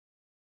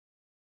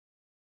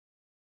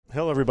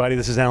Hello, everybody.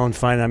 This is Alan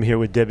Fine. I'm here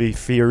with Debbie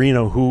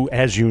Fiorino, who,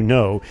 as you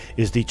know,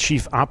 is the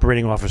Chief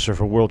Operating Officer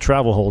for World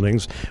Travel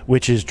Holdings,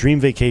 which is Dream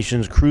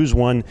Vacations,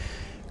 CruiseOne,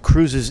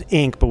 Cruises,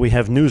 Inc., but we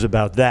have news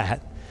about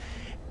that.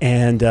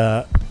 And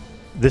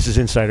this is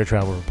Insider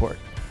Travel Report.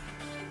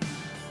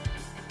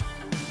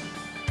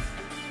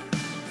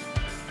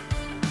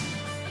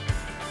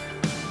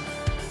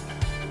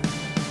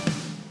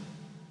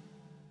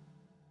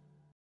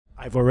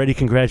 I've already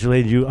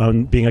congratulated you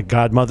on being a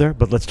godmother,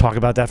 but let's talk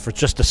about that for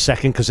just a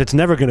second because it's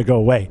never going to go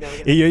away.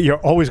 You're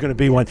always going to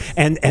be one.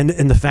 And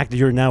the fact that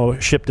you're now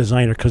a ship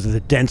designer because of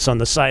the dents on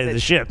the side of the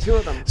ship. Two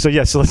of them. So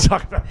let's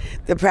talk about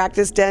the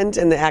practice dent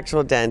and the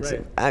actual dent.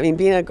 Right. I mean,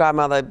 being a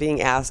godmother,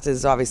 being asked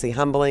is obviously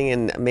humbling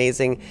and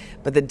amazing,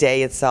 but the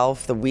day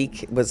itself, the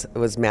week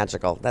was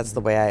magical. That's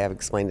the way I have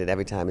explained it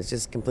every time. It's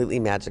just completely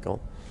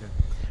magical.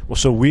 Well,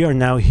 so we are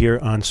now here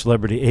on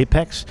Celebrity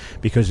Apex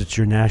because it's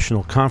your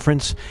national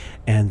conference,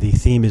 and the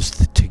theme is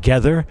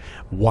together.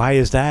 Why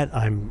is that?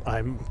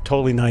 I'm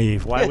totally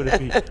naive. Why would it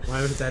be?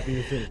 Why would that be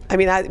the theme? I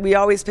mean, we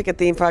always pick a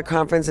theme for our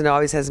conference, and it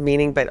always has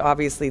meaning. But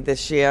obviously,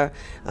 this year,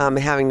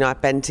 having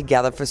not been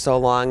together for so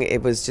long,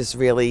 it was just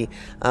really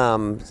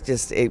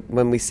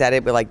when we said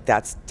it, we're like,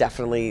 that's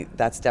definitely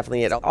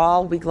it.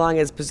 All week long,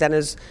 as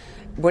presenters,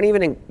 weren't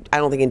even I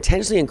don't think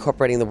intentionally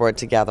incorporating the word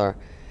together.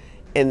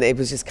 And it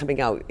was just coming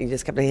out. You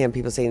just kept hearing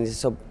people saying, it's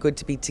so good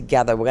to be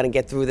together. We're going to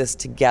get through this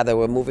together.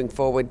 We're moving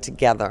forward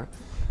together.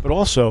 But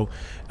also,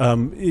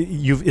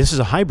 this is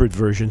a hybrid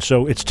version,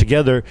 so it's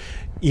together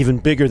even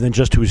bigger than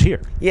just who's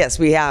here. Yes,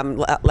 we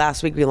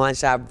last week we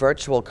launched our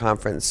virtual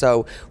conference.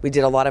 So we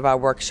did a lot of our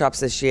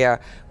workshops this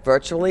year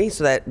virtually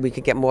so that we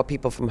could get more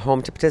people from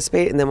home to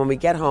participate. And then when we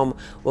get home,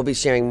 we'll be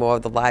sharing more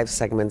of the live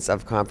segments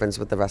of conference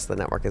with the rest of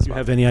the network as well. Do you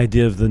have any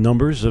idea of the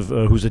numbers of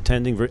who's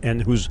attending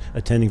and who's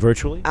attending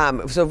virtually?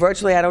 So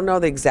virtually, I don't know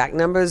the exact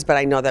numbers, but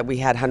I know that we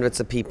had hundreds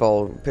of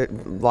people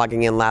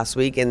logging in last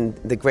week. And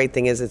the great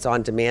thing is it's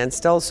on demand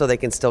still, so they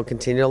can still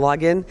continue to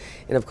log in.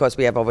 And of course,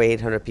 we have over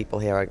 800 people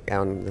here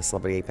on the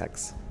Celebrity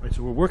Apex. Right,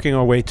 so we're working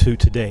our way to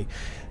today.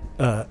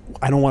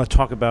 I don't want to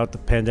talk about the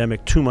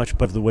pandemic too much,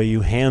 but the way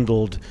you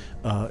handled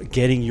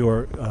getting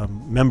your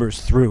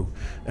members through.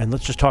 And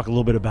let's just talk a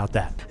little bit about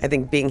that. I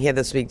think being here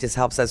this week just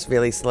helps us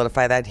really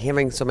solidify that.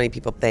 Hearing so many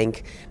people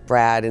thank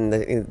Brad and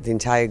the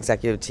entire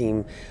executive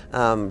team,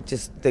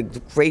 just the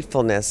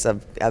gratefulness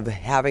of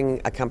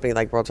having a company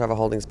like World Travel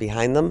Holdings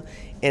behind them,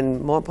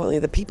 and more importantly,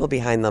 the people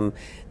behind them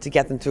to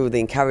get them through the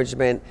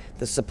encouragement,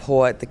 the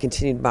support, the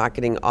continued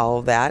marketing, all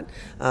of that.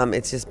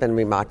 It's just been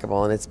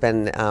remarkable, and it's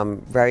been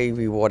very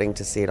rewarding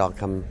to see it all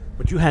come.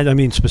 But you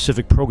had,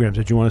 specific programs.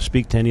 Did you want to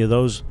speak to any of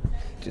those?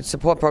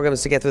 Support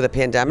programs to get through the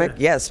pandemic?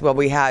 Yeah. Yes. Well,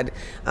 we had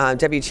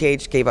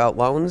WTH gave out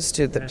loans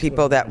to the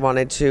people that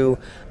wanted to,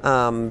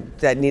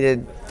 that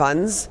needed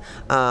funds,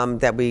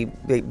 that we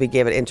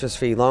gave it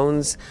interest-free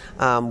loans.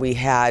 We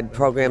had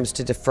programs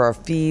to defer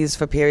fees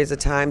for periods of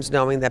times,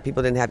 knowing that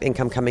people didn't have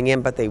income coming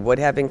in, but they would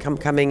have income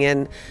coming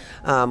in.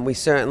 We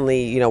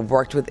certainly,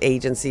 worked with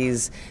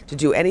agencies to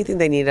do anything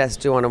they needed us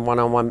to do on a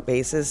one-on-one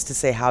basis to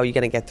say, how are you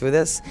going to get through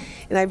this?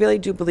 And I really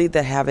do believe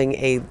that having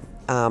a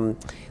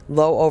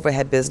low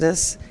overhead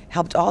business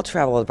helped all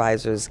travel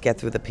advisors get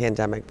through the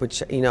pandemic,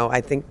 which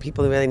I think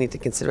people really need to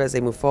consider as they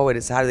move forward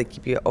is how do they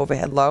keep your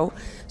overhead low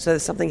so that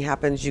if something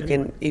happens you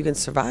can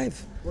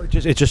survive.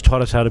 It just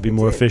taught us how to be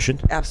more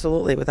efficient.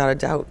 Absolutely, without a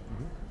doubt.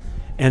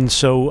 And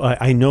so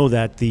I know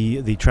that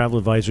the travel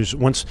advisors,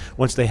 once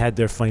they had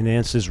their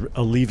finances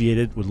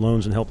alleviated with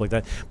loans and help like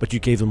that, but you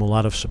gave them a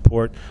lot of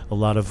support, a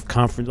lot of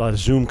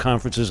Zoom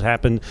conferences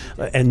happened,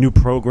 and new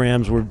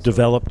programs were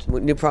developed.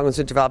 New programs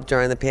were developed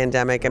during the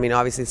pandemic.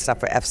 Obviously stuff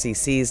for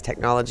FCCs,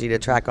 technology to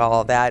track all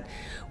of that.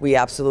 We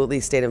absolutely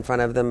stayed in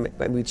front of them.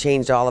 We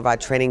changed all of our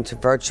training to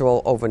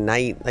virtual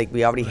overnight. Like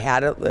we already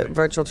had a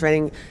virtual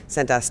training,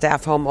 sent our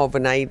staff home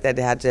overnight that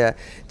had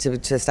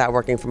to start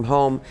working from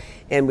home.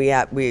 And we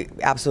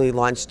absolutely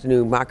launched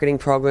new marketing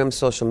programs,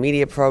 social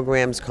media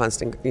programs,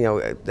 constant,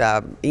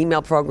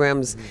 email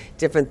programs,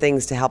 different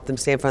things to help them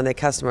stay in front of their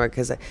customer.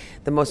 Because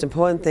the most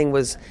important thing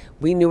was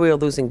we knew we were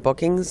losing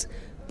bookings,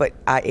 but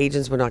our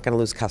agents were not going to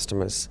lose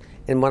customers.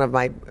 And one of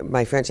my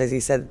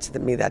franchisees said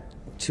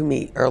to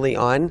me early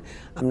on,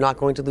 I'm not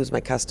going to lose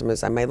my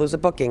customers. I might lose a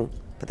booking,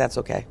 but that's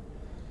okay.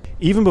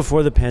 Even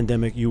before the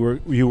pandemic, you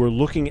were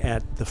looking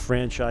at the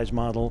franchise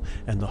model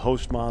and the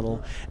host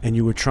model, and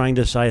you were trying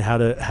to decide how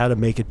to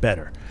make it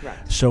better.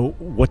 Right. So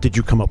what did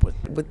you come up with?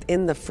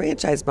 Within the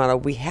franchise model,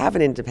 we have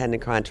an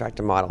independent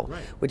contractor model,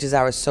 right, which is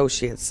our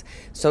associates.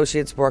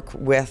 Associates work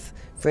with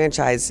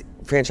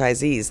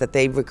franchisees that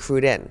they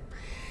recruit in.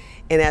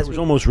 And as it was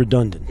almost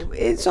redundant.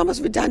 It's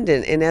almost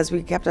redundant. And as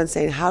we kept on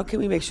saying, how can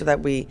we make sure that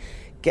we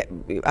get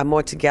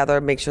more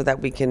together, make sure that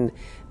we can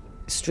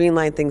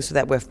streamline things so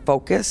that we're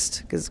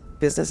focused, because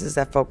businesses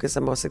that focus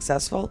are more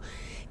successful,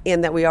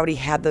 and that we already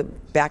had the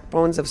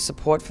backbones of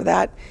support for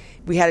that.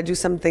 We had to do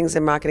some things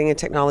in marketing and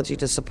technology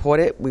to support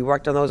it. We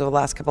worked on those over the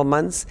last couple of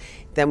months.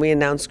 Then we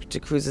announced to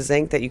Cruises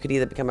Inc. that you could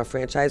either become a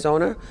franchise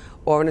owner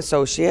or an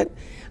associate.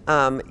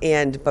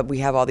 But we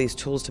have all these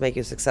tools to make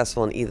you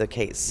successful in either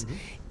case.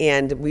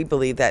 And we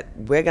believe that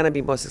we're going to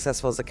be more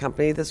successful as a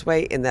company this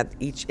way, and that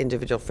each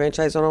individual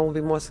franchise owner will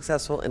be more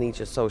successful and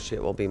each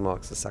associate will be more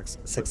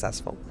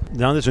successful.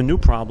 Now there's a new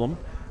problem.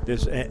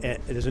 There's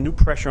a new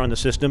pressure on the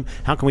system.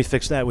 How can we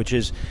fix that? Which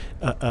is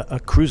a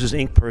Cruises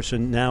Inc.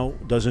 person now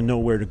doesn't know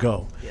where to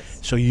go. Yes.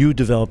 So you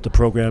developed a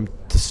program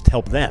to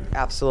help them.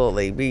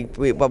 Absolutely.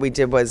 We what we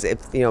did was,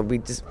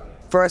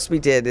 first we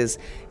did is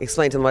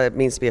explain to them what it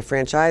means to be a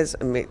franchise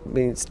and it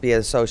means to be an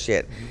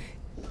associate.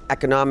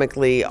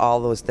 Economically,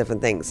 all those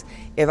different things.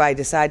 If I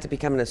decide to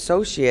become an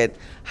associate,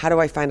 how do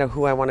I find out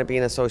who I want to be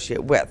an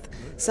associate with?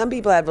 Some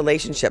people have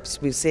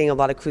relationships. We're seeing a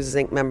lot of Cruises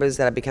Inc. members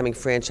that are becoming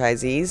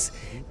franchisees.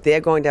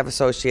 They're going to have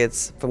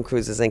associates from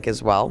Cruises Inc.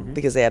 as well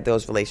because they have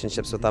those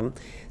relationships with them.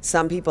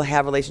 Some people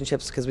have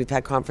relationships because we've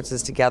had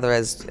conferences together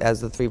as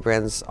the three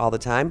brands all the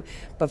time.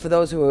 But for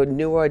those who are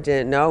new or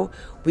didn't know,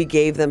 we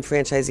gave them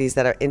franchisees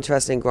that are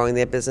interested in growing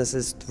their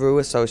businesses through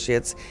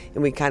associates,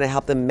 and we kind of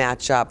help them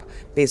match up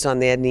based on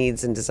their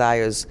needs and desires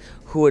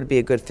who would be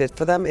a good fit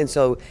for them. And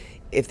so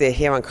if they're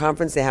here on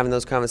conference, they're having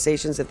those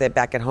conversations. If they're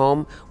back at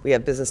home, we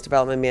have business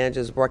development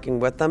managers working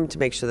with them to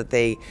make sure that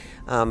they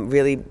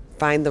really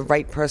find the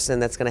right person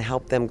that's going to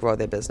help them grow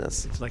their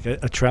business. It's like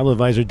a travel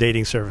advisor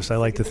dating service. I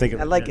like to think of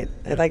it. I like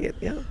it,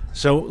 yeah.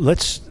 So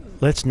let's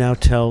now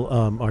tell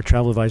our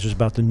travel advisors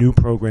about the new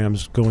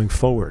programs going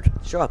forward.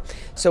 Sure.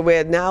 So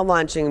we're now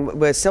launching,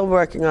 we're still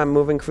working on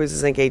moving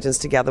Cruises Inc. agents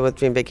together with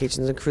Dream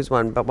Vacations and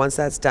CruiseOne, but once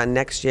that's done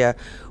next year,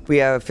 we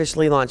are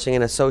officially launching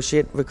an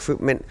associate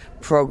recruitment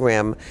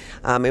program,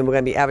 and we're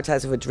going to be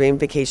advertising for Dream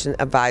Vacation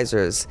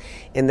Advisors.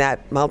 In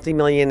that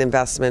multi-million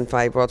investment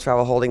by World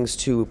Travel Holdings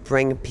to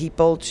bring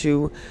people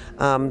to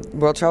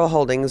World Travel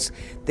Holdings,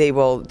 they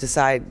will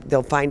decide,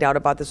 they'll find out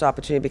about this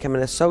opportunity to become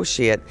an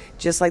associate,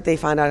 just like they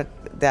find out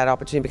that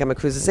opportunity to become a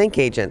Cruises Inc.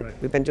 agent.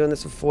 Right. We've been doing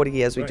this for 40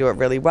 years. We do it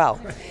really well.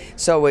 Right.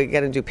 So we're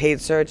going to do paid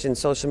search and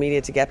social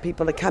media to get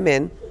people to come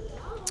in.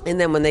 And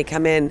then when they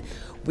come in,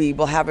 we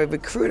will have a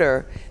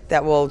recruiter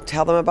that will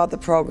tell them about the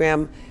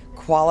program,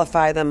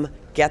 qualify them,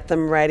 get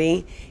them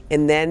ready,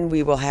 and then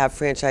we will have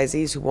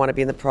franchisees who want to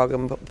be in the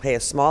program pay a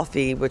small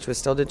fee, which we're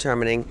still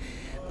determining,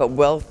 but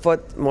will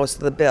foot most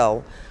of the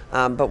bill.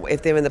 But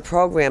if they're in the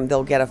program,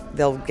 they'll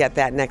get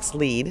that next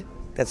lead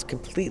that's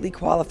completely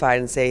qualified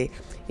and say,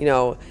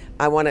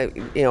 I want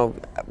to,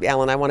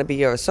 Alan, I want to be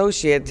your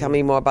associate. Tell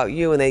me more about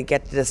you, and they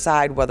get to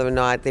decide whether or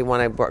not they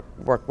want to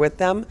work with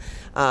them,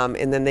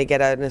 and then they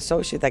get an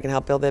associate that can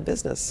help build their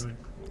business. Right.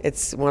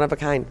 It's one of a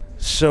kind.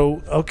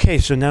 So, okay,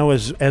 so now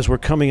as we're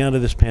coming out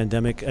of this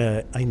pandemic,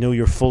 I know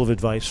you're full of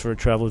advice for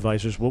travel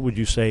advisors. What would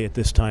you say at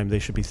this time they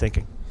should be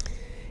thinking?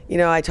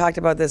 I talked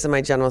about this in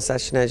my general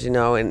session, as you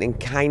know, and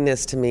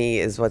kindness to me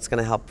is what's going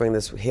to help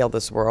heal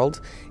this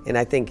world. And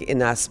I think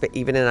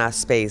even in our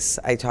space,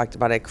 I talked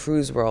about at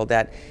Cruise World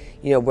that,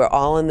 we're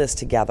all in this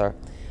together.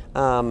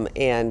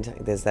 And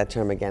there's that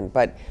term again.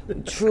 But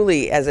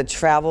truly, as a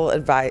travel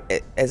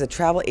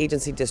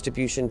agency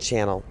distribution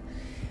channel,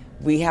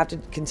 we have to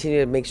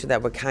continue to make sure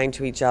that we're kind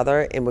to each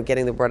other and we're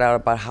getting the word out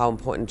about how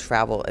important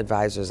travel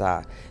advisors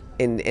are.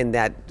 In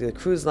that the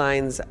cruise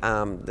lines,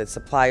 the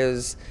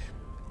suppliers,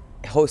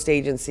 host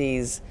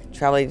agencies,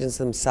 travel agents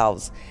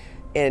themselves.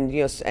 And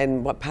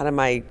and what part of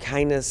my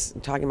kindness,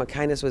 talking about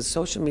kindness, was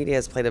social media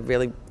has played a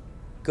really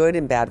good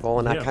and bad role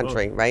in our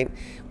country, right?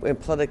 We're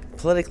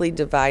politically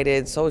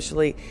divided,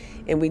 socially,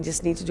 and we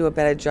just need to do a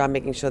better job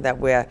making sure that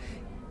we're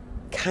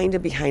kind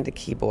of behind a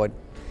keyboard.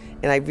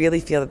 And I really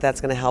feel that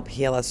that's going to help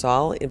heal us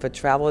all. And for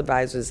travel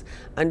advisors,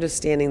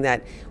 understanding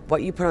that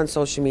what you put on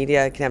social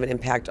media can have an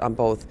impact on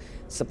both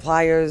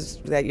suppliers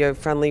that you're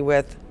friendly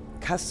with,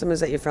 customers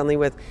that you're friendly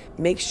with.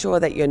 Make sure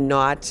that you're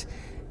not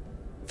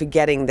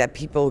forgetting that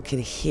people can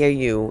hear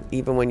you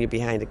even when you're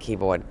behind a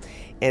keyboard,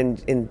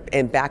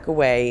 and back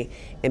away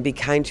and be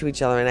kind to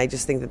each other. And I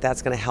just think that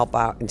that's going to help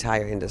our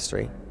entire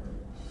industry.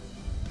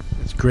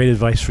 That's great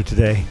advice for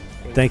today.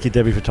 Thank you,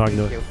 Debbie, for talking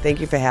to us. Thank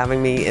you for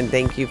having me, and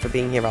thank you for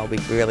being here. We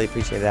really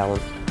appreciate it,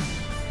 Alan.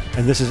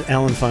 And this is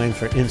Alan Fine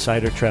for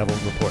Insider Travel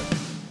Report.